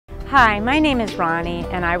Hi, my name is Roni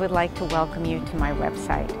and I would like to welcome you to my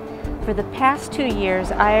website. For the past 2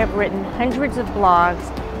 years, I have written hundreds of blogs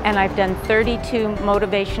and I've done 32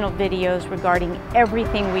 motivational videos regarding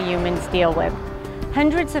everything we humans deal with.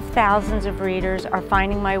 Hundreds of thousands of readers are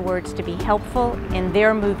finding my words to be helpful in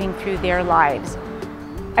their moving through their lives.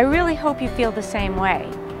 I really hope you feel the same way.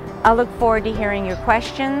 I look forward to hearing your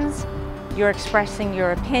questions, you're expressing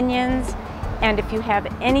your opinions, and if you have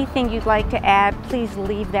anything you'd like to add, please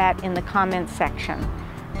leave that in the comments section.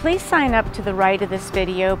 Please sign up to the right of this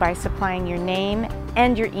video by supplying your name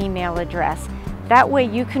and your email address. That way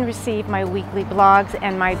you can receive my weekly blogs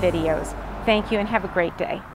and my videos. Thank you and have a great day.